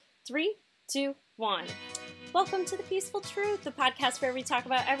3, 2, 1. Welcome to The Peaceful Truth, the podcast where we talk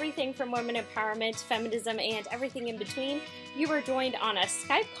about everything from women empowerment, feminism, and everything in between. You are joined on a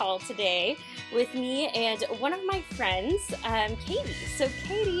Skype call today with me and one of my friends, Katie. So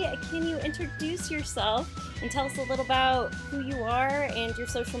Katie, can you introduce yourself and tell us a little about who you are and your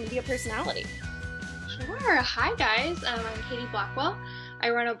social media personality? Sure. Hi, guys. I'm Katie Blackwell. I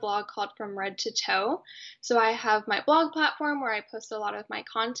run a blog called From Red to Toe. So I have my blog platform where I post a lot of my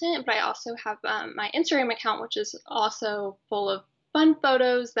content, but I also have my Instagram account, which is also full of fun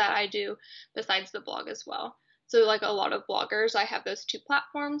photos that I do besides the blog as well. So like a lot of bloggers, I have those two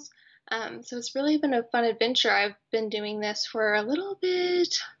platforms. So it's really been a fun adventure. I've been doing this for a little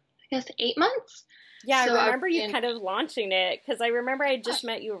bit, I guess 8 months. Yeah, so I remember you kind of launching it, because I remember I just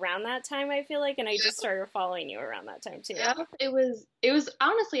met you around that time, I feel like, and I just started following you around that time, too. Yeah, it was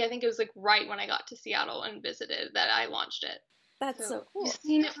honestly, I think it was like right when I got to Seattle and visited that I launched it. That's so cool. You've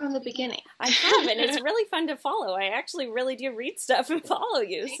seen it from the beginning. I have, and it's really fun to follow. I actually really do read stuff and follow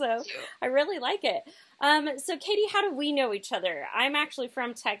you, so I really like it. So Katie, how do we know each other? I'm actually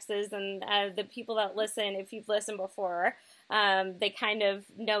from Texas, and the people that listen, if you've listened before, they kind of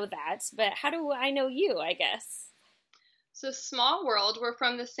know that. But how do I know you, I guess? So small world, we're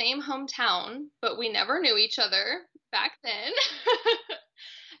from the same hometown, but we never knew each other back then.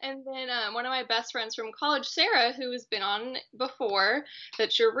 And then one of my best friends from college, Sarah, who has been on before,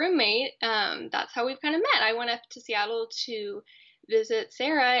 that's your roommate, that's how we've kind of met. I went up to Seattle to visit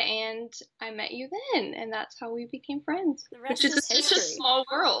Sarah, and I met you then, and that's how we became friends, which is such a small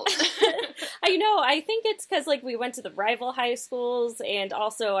world. I know. I think it's because like we went to the rival high schools, and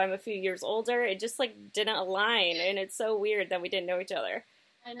also I'm a few years older. It just like didn't align, and it's so weird that we didn't know each other.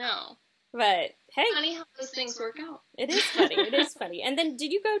 I know. But hey, it's funny how those things work out. It is funny. It is funny. And then,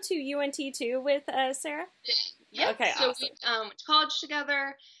 did you go to UNT too with Sarah? Yeah. Okay. So awesome. We went to college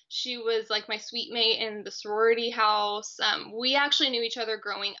together. She was like my suite mate in the sorority house. We actually knew each other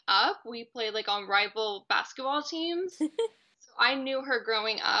growing up. We played like on rival basketball teams. So I knew her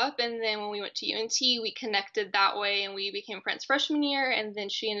growing up, and then when we went to UNT, we connected that way, and we became friends freshman year. And then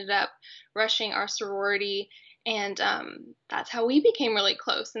she ended up rushing our sorority. And that's how we became really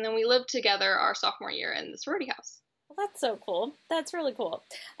close. And then we lived together our sophomore year in the sorority house. Well, that's so cool. That's really cool.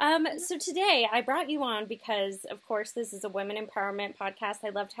 So today I brought you on because, of course, this is a women empowerment podcast. I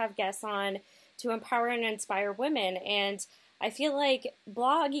love to have guests on to empower and inspire women. And I feel like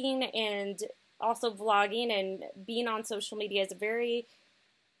blogging and also vlogging and being on social media is a very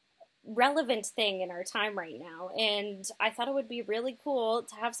relevant thing in our time right now, and I thought it would be really cool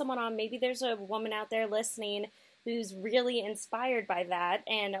to have someone on. Maybe there's a woman out there listening who's really inspired by that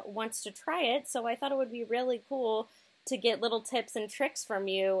and wants to try it, so I thought it would be really cool to get little tips and tricks from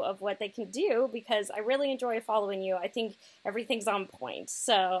you of what they can do, because I really enjoy following you. I think everything's on point,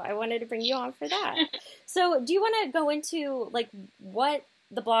 so I wanted to bring you on for that. So do you want to go into like what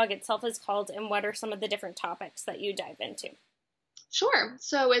the blog itself is called and what are some of the different topics that you dive into? Sure.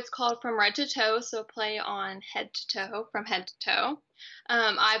 So it's called From Red to Toe, so play on head to toe, from head to toe.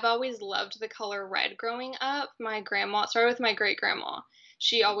 I've always loved the color red growing up. My grandma, started with my great-grandma.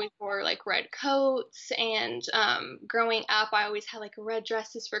 She always wore like red coats, and growing up I always had like red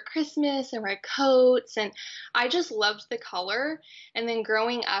dresses for Christmas and red coats, and I just loved the color. And then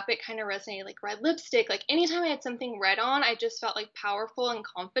growing up it kind of resonated, like red lipstick. Like anytime I had something red on, I just felt like powerful and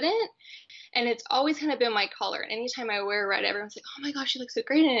confident, and it's always kind of been my color. And anytime I wear red, everyone's like, oh my gosh, you look so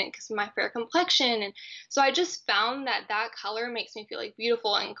great in it because of my fair complexion. And so I just found that that color makes me feel like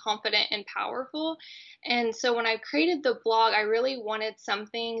beautiful and confident and powerful. And so when I created the blog, I really wanted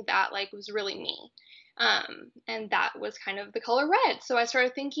something that like was really me. And that was kind of the color red. So I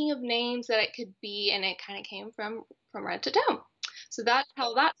started thinking of names that it could be, and it kind of came from red to toe. So that's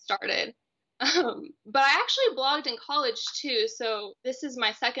how that started. But I actually blogged in college too. So this is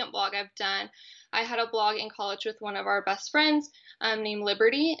my second blog I've done. I had a blog in college with one of our best friends named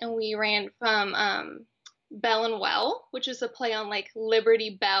Liberty, and we ran from Bell and Well, which is a play on like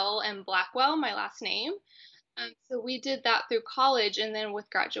Liberty Bell and Blackwell, my last name. So we did that through college, and then with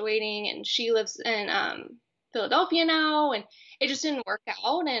graduating, and she lives in Philadelphia now, and it just didn't work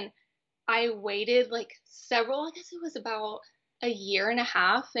out. And I waited like I guess it was about a year and a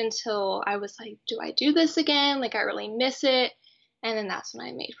half until I was like, do I do this again? Like I really miss it. And then that's when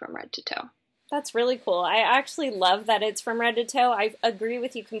I made From Red to Toe. That's really cool. I actually love that it's from red to toe. I agree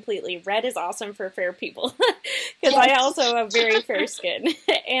with you completely. Red is awesome for fair people because I also have very fair skin.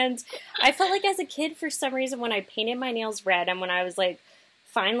 And I felt like as a kid, for some reason, when I painted my nails red and when I was like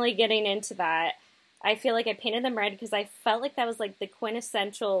finally getting into that, I feel like I painted them red because I felt like that was like the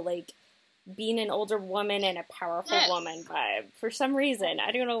quintessential like being an older woman and a powerful woman vibe for some reason.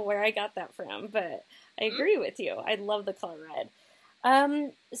 I don't know where I got that from, but I agree with you. I love the color red.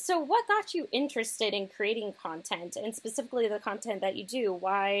 So what got you interested in creating content, and specifically the content that you do?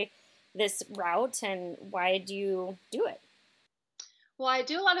 Why this route, and why do you do it? Well, I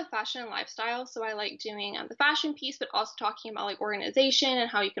do a lot of fashion and lifestyle, so I like doing the fashion piece, but also talking about like organization and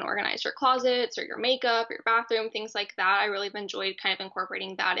how you can organize your closets or your makeup or your bathroom, things like that. I really have enjoyed kind of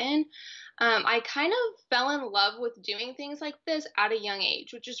incorporating that in. I kind of fell in love with doing things like this at a young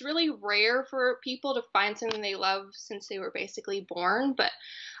age, which is really rare for people to find something they love since they were basically born. But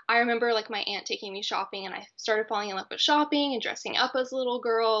I remember like my aunt taking me shopping, and I started falling in love with shopping and dressing up as a little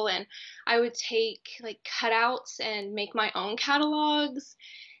girl. And I would take like cutouts and make my own catalogs.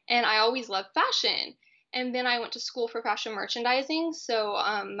 And I always loved fashion. And then I went to school for fashion merchandising. So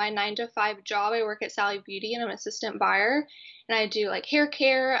my 9 to 5 job, I work at Sally Beauty and I'm an assistant buyer. And I do like hair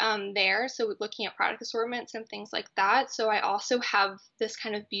care there. So looking at product assortments and things like that. So I also have this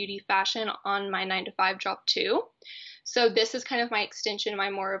kind of beauty fashion on my 9 to 5 job too. So this is kind of my extension, my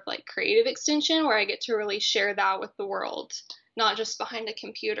more of like creative extension, where I get to really share that with the world, not just behind a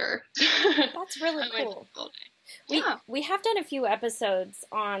computer. That's really cool. Yeah. We have done a few episodes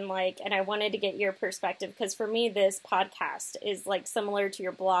on like, and I wanted to get your perspective, because for me, this podcast is like similar to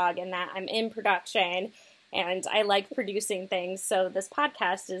your blog in that I'm in production and I like producing things. So this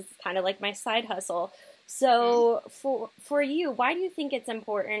podcast is kind of like my side hustle. So for you, why do you think it's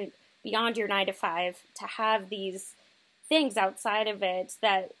important beyond your 9 to 5 to have these things outside of it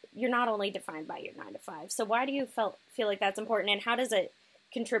that you're not only defined by your 9 to 5? So why do you feel like that's important, and how does it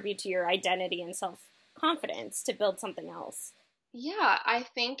contribute to your identity and self-confidence to build something else? Yeah, I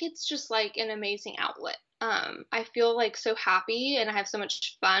think it's just like an amazing outlet. I feel like so happy and I have so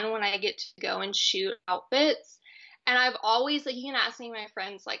much fun when I get to go and shoot outfits. And I've always, like, you can ask me, my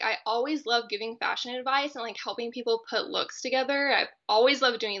friends, like, I always love giving fashion advice and like helping people put looks together. I've always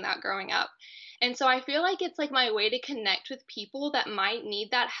loved doing that growing up. And so I feel like it's like my way to connect with people that might need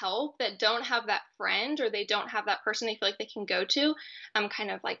that help, that don't have that friend, or they don't have that person they feel like they can go to. I'm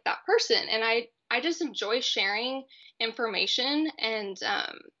kind of like that person. And I just enjoy sharing information, and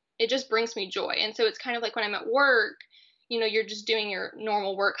it just brings me joy. And so it's kind of like when I'm at work, you know, you're just doing your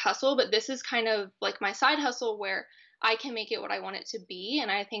normal work hustle, but this is kind of like my side hustle where I can make it what I want it to be.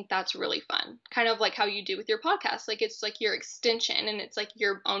 And I think that's really fun. Kind of like how you do with your podcast. Like, it's like your extension and it's like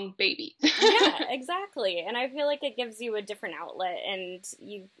your own baby. Yeah, exactly. And I feel like it gives you a different outlet, and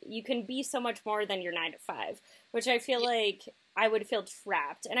you can be so much more than your 9 to 5, which I feel like I would feel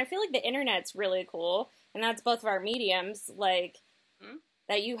trapped. And I feel like the internet's really cool, and that's both of our mediums, like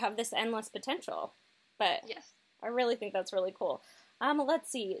that you have this endless potential. But yes, I really think that's really cool. Let's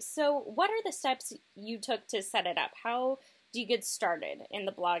see. So what are the steps you took to set it up? How do you get started in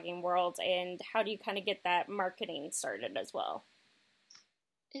the blogging world, and how do you kind of get that marketing started as well?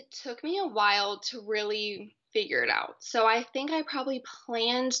 it took me a while to really figure it out. So I think I probably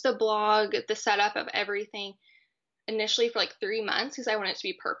planned the blog, the setup of everything initially for like 3 months, because I wanted it to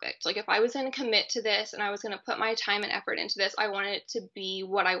be perfect. Like, if I was going to commit to this and I was going to put my time and effort into this, I wanted it to be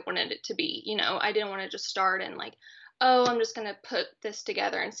what I wanted it to be. You know, I didn't want to just start and like, oh, I'm just going to put this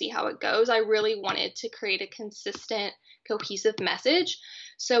together and see how it goes. I really wanted to create a consistent, cohesive message.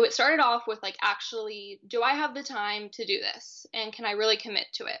 So it started off with like, actually, do I have the time to do this? And can I really commit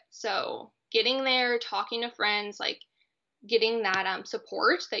to it? So getting there, talking to friends, like getting that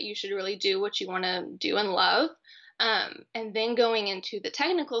support that you should really do what you want to do and love. And then going into the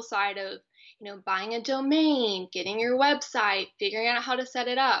technical side of, you know, buying a domain, getting your website, figuring out how to set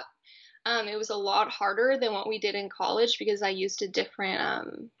it up. It was a lot harder than what we did in college because I used a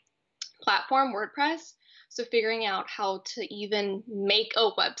different platform, WordPress. So figuring out how to even make a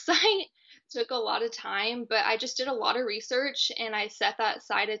website took a lot of time, but I just did a lot of research and I set that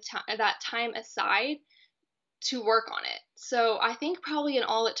time aside to work on it. So I think probably in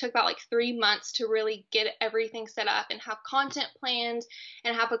all it took about like 3 months to really get everything set up and have content planned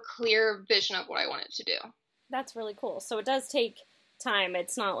and have a clear vision of what I wanted to do. That's really cool. So it does take time.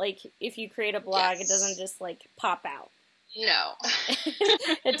 It's not like if you create a blog, It doesn't just like pop out. No.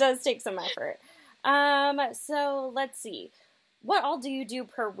 It does take some effort. So let's see. What all do you do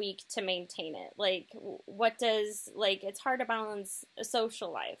per week to maintain it? Like, what does, like, it's hard to balance a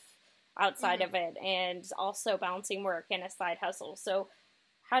social life outside of it, and also balancing work and a side hustle. So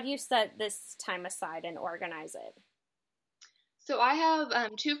how do you set this time aside and organize it? So I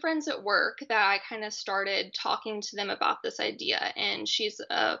have 2 friends at work that I kind of started talking to them about this idea, and she's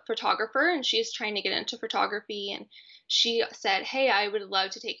a photographer and she's trying to get into photography, and she said, hey, I would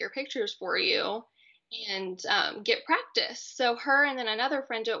love to take your pictures for you. and get practice. So her and then another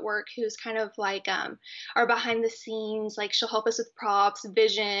friend at work who's kind of like are behind the scenes, like she'll help us with props,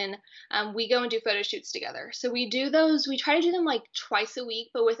 vision. We go and do photo shoots together. So we do those. We try to do them like twice a week,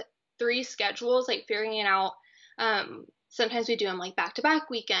 but with 3 schedules, like figuring it out. Sometimes we do them like back-to-back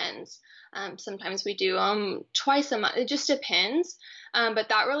weekends. Sometimes we do them twice a month. It just depends. But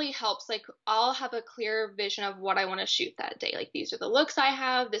that really helps. Like I'll have a clear vision of what I want to shoot that day. Like these are the looks I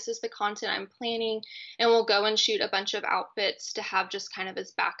have. This is the content I'm planning. And we'll go and shoot a bunch of outfits to have just kind of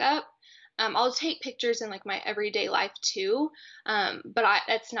as backup. I'll take pictures in like my everyday life too. But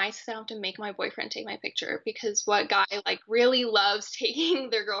it's nice because I don't have to make my boyfriend take my picture, because what guy like really loves taking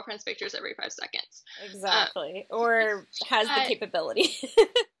their girlfriend's pictures every 5 seconds? Exactly. Or has the capability.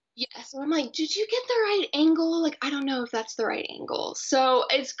 Yeah, so I'm like, did you get the right angle? Like, I don't know if that's the right angle. So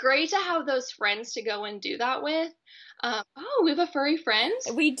it's great to have those friends to go and do that with. Oh, we have a furry friend?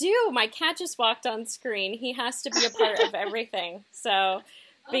 We do. My cat just walked on screen. He has to be a part of everything. So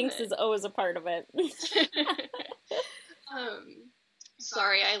Binks is always a part of it.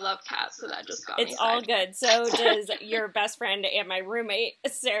 Sorry, I love cats, so that just got me. It's all good. So does your best friend and my roommate,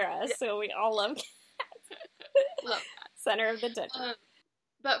 Sarah. So we all love cats. Love cats. Center of the attention.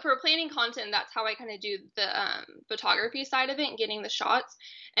 But for planning content, that's how I kind of do the photography side of it and getting the shots.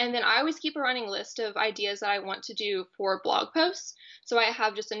 And then I always keep a running list of ideas that I want to do for blog posts. So I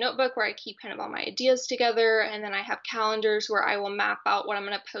have just a notebook where I keep kind of all my ideas together. And then I have calendars where I will map out what I'm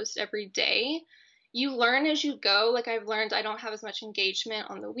going to post every day. You learn as you go. Like I've learned I don't have as much engagement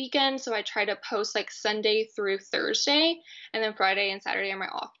on the weekend, so I try to post like Sunday through Thursday, and then Friday and Saturday are my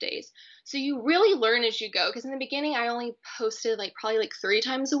off days. So you really learn as you go, because in the beginning I only posted like probably like 3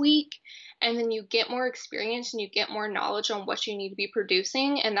 times a week, and then you get more experience and you get more knowledge on what you need to be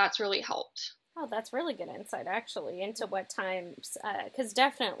producing, and that's really helped. Oh, that's really good insight, actually, into what times, because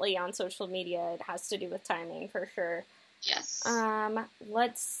definitely on social media it has to do with timing for sure. Yes.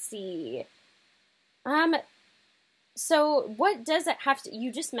 Let's see. So what does it have to,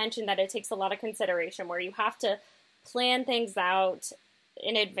 you just mentioned that it takes a lot of consideration where you have to plan things out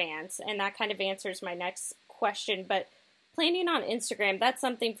in advance, and that kind of answers my next question, but planning on Instagram, that's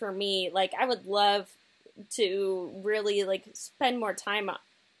something for me, like I would love to really like spend more time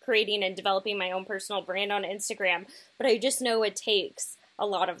creating and developing my own personal brand on Instagram, but I just know it takes a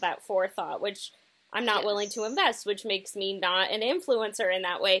lot of that forethought, which I'm not willing to invest, which makes me not an influencer in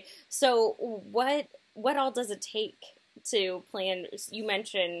that way. So what all does it take to plan? You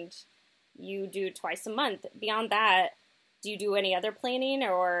mentioned you do twice a month. Beyond that, do you do any other planning,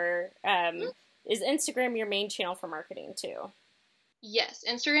 or is Instagram your main channel for marketing too? Yes,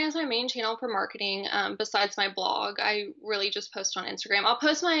 Instagram is my main channel for marketing. Besides my blog, I really just post on Instagram. I'll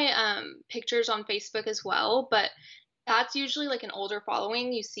post my pictures on Facebook as well, but that's usually like an older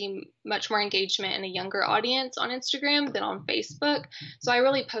following. You see much more engagement in a younger audience on Instagram than on Facebook. So I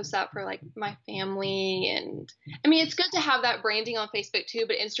really post that for like my family. And I mean, it's good to have that branding on Facebook too,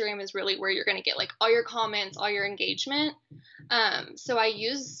 but Instagram is really where you're going to get like all your comments, all your engagement. So I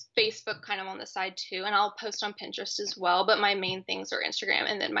use Facebook kind of on the side too, and I'll post on Pinterest as well. But my main things are Instagram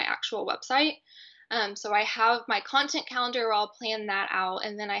and then my actual website. So I have my content calendar where I'll plan that out.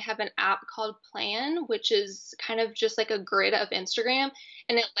 And then I have an app called Plan, which is kind of just like a grid of Instagram,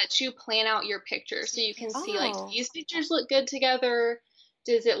 and it lets you plan out your pictures. So you can see like, these pictures look good together.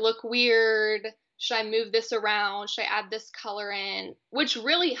 Does it look weird? Should I move this around? Should I add this color in? Which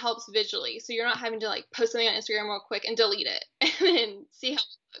really helps visually. So you're not having to like post something on Instagram real quick and delete it and then see how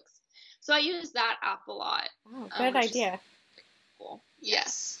it looks. So I use that app a lot. Oh, good idea. Cool.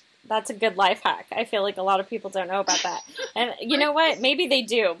 Yes. That's a good life hack. I feel like a lot of people don't know about that. And you know what? Maybe they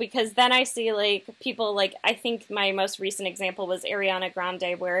do, because then I see like people like, I think my most recent example was Ariana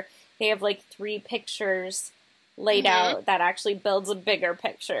Grande, where they have like 3 pictures laid out that actually builds a bigger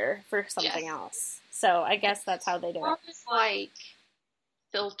picture for something else. So I guess that's how they do it. Like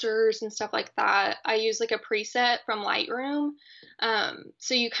filters and stuff like that. I use like a preset from Lightroom.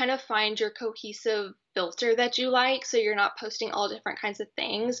 So you kind of find your cohesive filter that you like, so you're not posting all different kinds of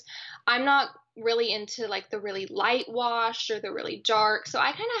things. I'm not really into like the really light wash or the really dark, so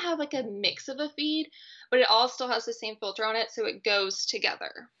I kind of have like a mix of a feed, but it all still has the same filter on it, so it goes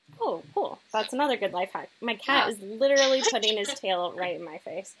together. Oh, cool. That's another good life hack. My cat is literally putting his tail right in my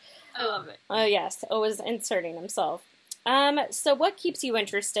face. I love it. Oh yes, always inserting himself. So what keeps you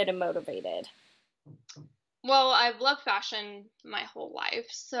interested and motivated? Well, I've loved fashion my whole life,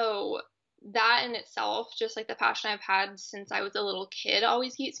 so that in itself, just like the passion I've had since I was a little kid,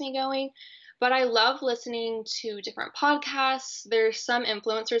 always keeps me going. But I love listening to different podcasts. There's some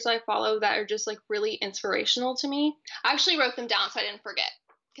influencers I follow that are just like really inspirational to me. I actually wrote them down so I didn't forget,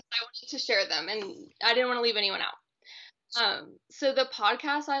 because I wanted to share them and I didn't want to leave anyone out. So the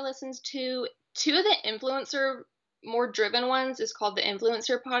podcast I listened to, two of the influencer, more driven ones, is called the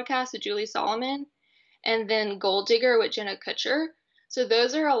Influencer Podcast with Julie Solomon, and then Gold Digger with Jenna Kutcher. So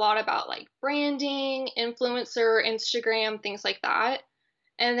those are a lot about like branding, influencer, Instagram, things like that.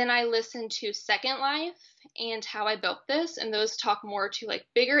 And then I listened to Second Life and How I Built This, and those talk more to like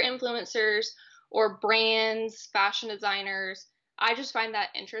bigger influencers or brands, fashion designers. I just find that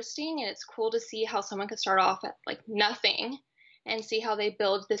interesting, and it's cool to see how someone could start off at like nothing and see how they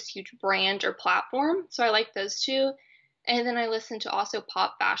build this huge brand or platform. So I like those two. And then I listen to also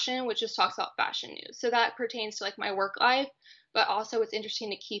Pop Fashion, which just talks about fashion news. So that pertains to like my work life, but also it's interesting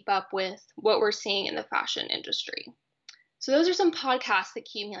to keep up with what we're seeing in the fashion industry. So those are some podcasts that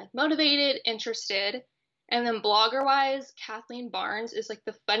keep me like motivated, interested. And then blogger wise, Kathleen Barnes is like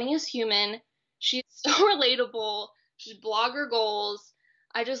the funniest human. She's so relatable. She's blogger goals.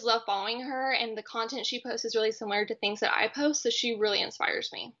 I just love following her, and the content she posts is really similar to things that I post, so she really inspires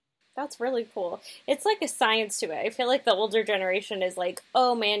me. That's really cool. It's like a science to it. I feel like the older generation is like,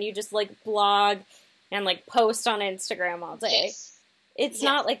 oh man, you just like blog and like post on Instagram all day. Yes. It's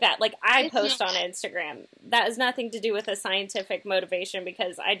not like that. Like I It's post not. on Instagram. That has nothing to do with a scientific motivation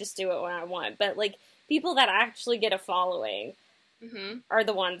because I just do it when I want. But like people that actually get a following are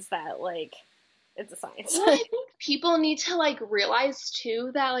the ones that like it's a science. Well, I think people need to like realize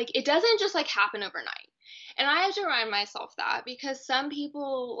too that like it doesn't just like happen overnight. And I have to remind myself that because some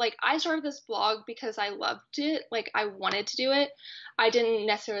people, like, I started this blog because I loved it. Like, I wanted to do it. I didn't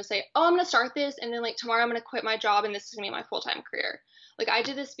necessarily say, oh, I'm going to start this, and then, like, tomorrow I'm going to quit my job, and this is going to be my full-time career. Like, I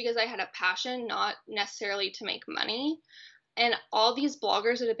did this because I had a passion, not necessarily to make money. And all these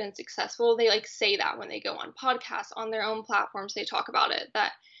bloggers that have been successful, they, like, say that when they go on podcasts, on their own platforms, they talk about it,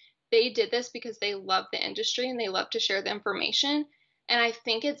 that they did this because they love the industry and they love to share the information. And I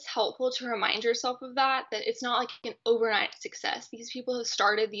think it's helpful to remind yourself of that it's not like an overnight success. These people have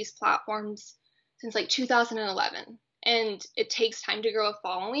started these platforms since like 2011, and it takes time to grow a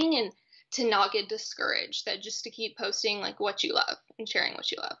following and to not get discouraged, that just to keep posting like what you love and sharing what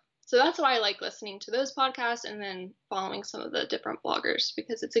you love. So that's why I like listening to those podcasts and then following some of the different bloggers,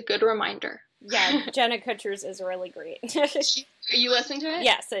 because it's a good reminder. Yeah, Jenna Kutcher's is really great. Are you listening to it?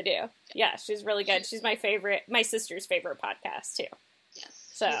 Yes, I do. Yeah, she's really good. She's my sister's favorite podcast too. Yes.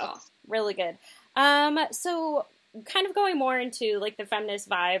 So, awesome. Really good. So kind of going more into like the feminist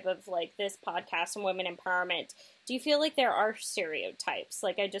vibe of like this podcast and women empowerment, do you feel like there are stereotypes?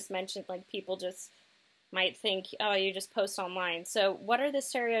 Like I just mentioned, like people just might think, oh, you just post online. So what are the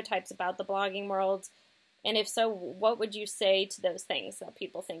stereotypes about the blogging world? And if so, what would you say to those things that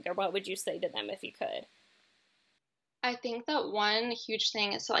people think, or what would you say to them if you could? I think that one huge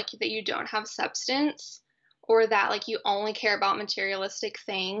thing is like that you don't have substance, or that like you only care about materialistic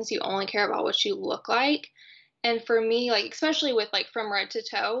things, you only care about what you look like. And for me, like especially with like From Red to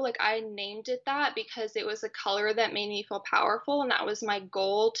Toe, like I named it that because it was a color that made me feel powerful, and that was my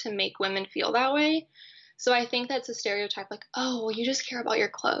goal, to make women feel that way. So I think that's a stereotype, like, oh, well, you just care about your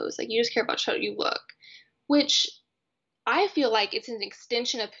clothes, like you just care about how you look, which I feel like it's an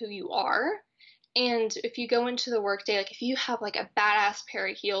extension of who you are. And if you go into the workday, like if you have like a badass pair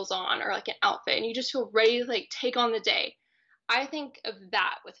of heels on, or like an outfit, and you just feel ready to like take on the day, I think of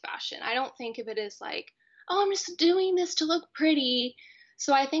that with fashion. I don't think of it as like, oh, I'm just doing this to look pretty.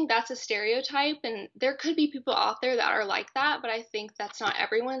 So I think that's a stereotype, and there could be people out there that are like that, but I think that's not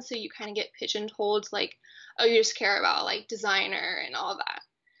everyone. So you kind of get pigeonholed like, oh, you just care about like designer and all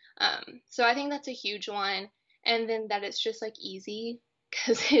that. So I think that's a huge one. And then that it's just like easy,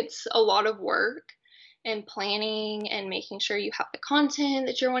 because it's a lot of work and planning and making sure you have the content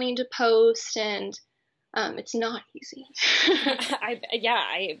that you're wanting to post, and it's not easy.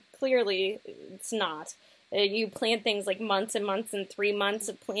 I clearly it's not. You plan things like months and months and 3 months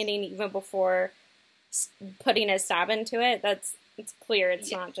of planning even before putting a stab into it. It's clear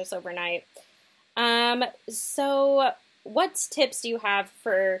it's not just overnight. So what tips do you have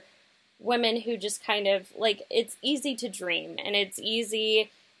for women who just kind of like, it's easy to dream and it's easy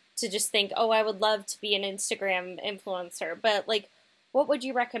to just think, oh, I would love to be an Instagram influencer, but like, what would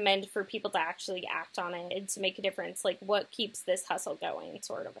you recommend for people to actually act on it and to make a difference? Like what keeps this hustle going,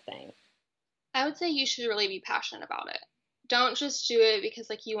 sort of a thing? I would say you should really be passionate about it. Don't just do it because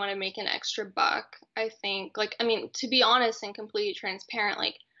like you want to make an extra buck. I think like, I mean, to be honest and completely transparent,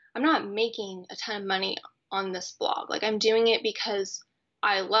 like I'm not making a ton of money on this blog. Like I'm doing it because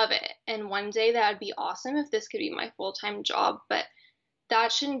I love it. And one day that would be awesome if this could be my full-time job, but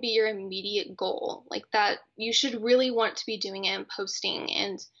that shouldn't be your immediate goal. Like that, you should really want to be doing it and posting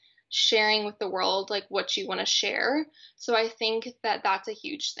and sharing with the world like what you want to share. So I think that that's a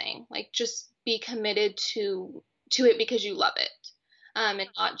huge thing. Like just be committed to it because you love it. And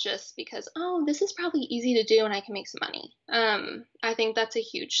not just because, oh, this is probably easy to do and I can make some money. I think that's a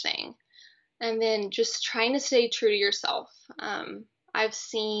huge thing. And then just trying to stay true to yourself. I've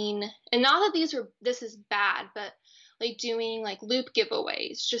seen, and not that this is bad, but like doing like loop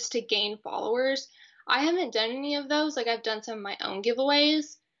giveaways just to gain followers. I haven't done any of those. Like I've done some of my own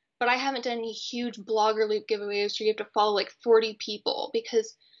giveaways, but I haven't done any huge blogger loop giveaways where you have to follow like 40 people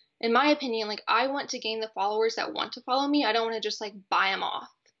because in my opinion, like I want to gain the followers that want to follow me. I don't want to just like buy them off.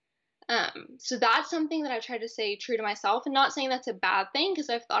 So that's something that I've tried to stay true to myself, and not saying that's a bad thing because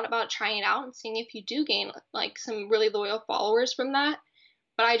I've thought about trying it out and seeing if you do gain like some really loyal followers from that.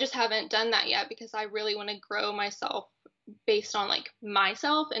 But I just haven't done that yet because I really want to grow myself based on like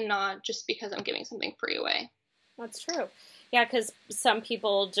myself and not just because I'm giving something free away. That's true. Yeah, because some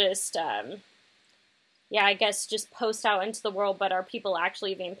people just, I guess just post out into the world, but are people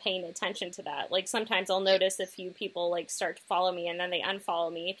actually even paying attention to that? Like sometimes I'll notice a few people like start to follow me and then they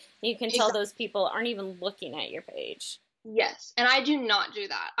unfollow me. And you can tell those people aren't even looking at your page. Yes, and I do not do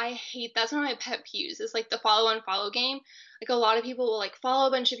that. I hate that's one of my pet peeves is like the follow and follow game. Like a lot of people will like follow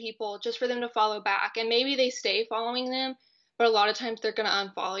a bunch of people just for them to follow back, and maybe they stay following them, but a lot of times they're gonna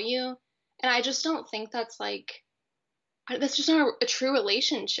unfollow you. And I just don't think that's just not a true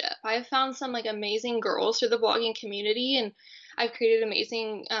relationship. I've found some like amazing girls through the blogging community, and I've created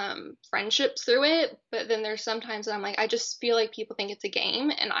amazing friendships through it. But then there's sometimes that I'm like, I just feel like people think it's a game,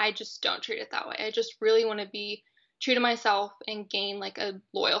 and I just don't treat it that way. I just really want to be true to myself and gain like a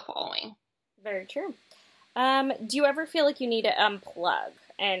loyal following. Very true. Do you ever feel like you need to unplug?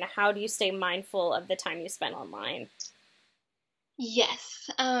 And how do you stay mindful of the time you spend online? Yes.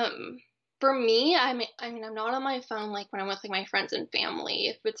 For me, I mean, I'm not on my phone like when I'm with like my friends and family.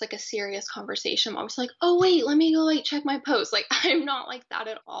 If it's like a serious conversation, I'm just like, oh wait, let me go like check my post. Like I'm not like that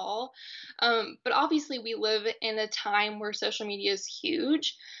at all. But obviously we live in a time where social media is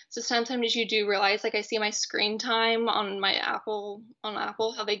huge. So sometimes you do realize, like I see my screen time on my Apple,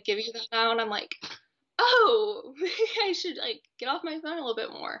 how they give you that now, and I'm like, oh, I should like get off my phone a little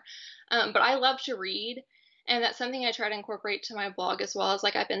bit more. But I love to read. And that's something I try to incorporate to my blog as well as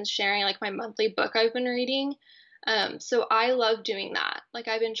like I've been sharing like my monthly book I've been reading. So I love doing that. Like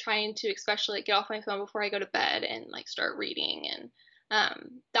I've been trying to especially like, get off my phone before I go to bed and like start reading. And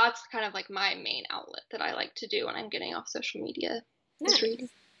that's kind of like my main outlet that I like to do when I'm getting off social media. Nice. Is reading.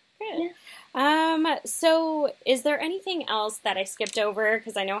 Good. Yeah. So is there anything else that I skipped over?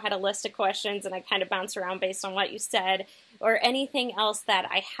 Because I know I had a list of questions and I kind of bounced around based on what you said, or anything else that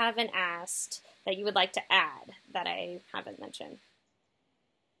I haven't asked that you would like to add that I haven't mentioned?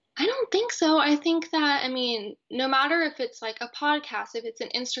 I don't think so. I think that, I mean, no matter if it's like a podcast, if it's an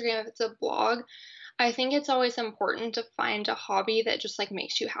Instagram, if it's a blog, I think it's always important to find a hobby that just like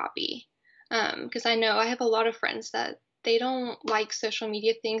makes you happy. Because I know I have a lot of friends that they don't like social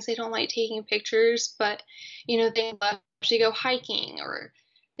media things. They don't like taking pictures, but you know, they love to go hiking or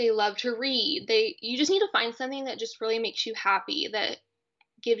they love to read. You just need to find something that just really makes you happy, that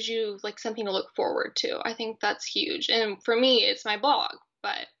gives you like something to look forward to. I think that's huge. And for me, it's my blog,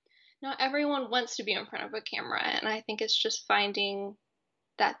 but not everyone wants to be in front of a camera. And I think it's just finding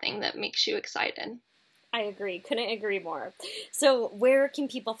that thing that makes you excited. I agree. Couldn't agree more. So where can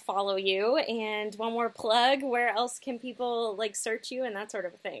people follow you? And one more plug, where else can people like search you and that sort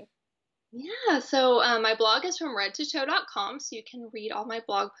of thing? Yeah, so my blog is from redtotoe.com, so you can read all my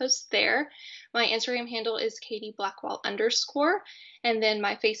blog posts there. My Instagram handle is @KatieBlackwell_, and then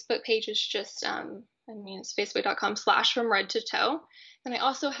my Facebook page is just, it's facebook.com/from_red-to-toe. And I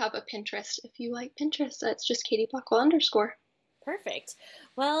also have a Pinterest. If you like Pinterest, that's just @KatieBlackwell_. Perfect.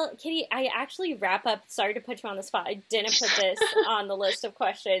 Well, Katie, I actually wrap up. Sorry to put you on the spot. I didn't put this on the list of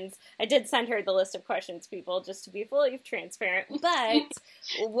questions. I did send her the list of questions, people, just to be fully transparent. But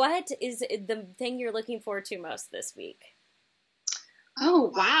what is the thing you're looking forward to most this week?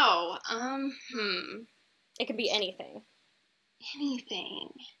 Oh, wow. It could be anything. Anything.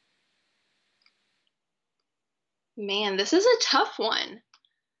 Man, this is a tough one.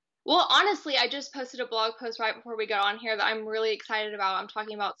 Well, honestly, I just posted a blog post right before we got on here that I'm really excited about. I'm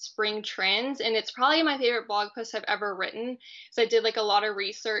talking about spring trends, and it's probably my favorite blog post I've ever written. So I did like a lot of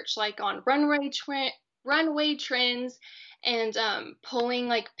research like on runway trends and pulling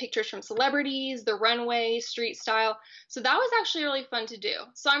like pictures from celebrities, the runway, street style. So that was actually really fun to do.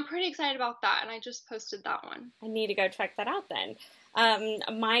 So I'm pretty excited about that, and I just posted that one. I need to go check that out then.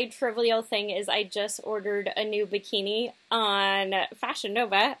 My trivial thing is I just ordered a new bikini on Fashion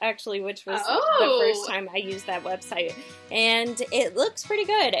Nova, actually, which was the first time I used that website. And it looks pretty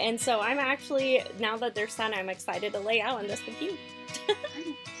good. And so I'm actually, now that they're sun, I'm excited to lay out in this bikini.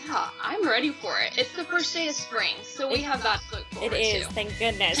 Yeah, I'm ready for it. It's the first day of spring, so we have that to look forward to. It is, thank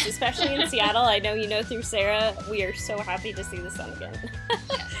goodness. Especially in Seattle. I know you know through Sarah, we are so happy to see the sun again.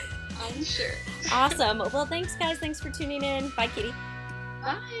 Yes, I'm sure. Awesome. Well, thanks, guys. Thanks for tuning in. Bye, Kitty.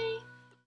 Bye.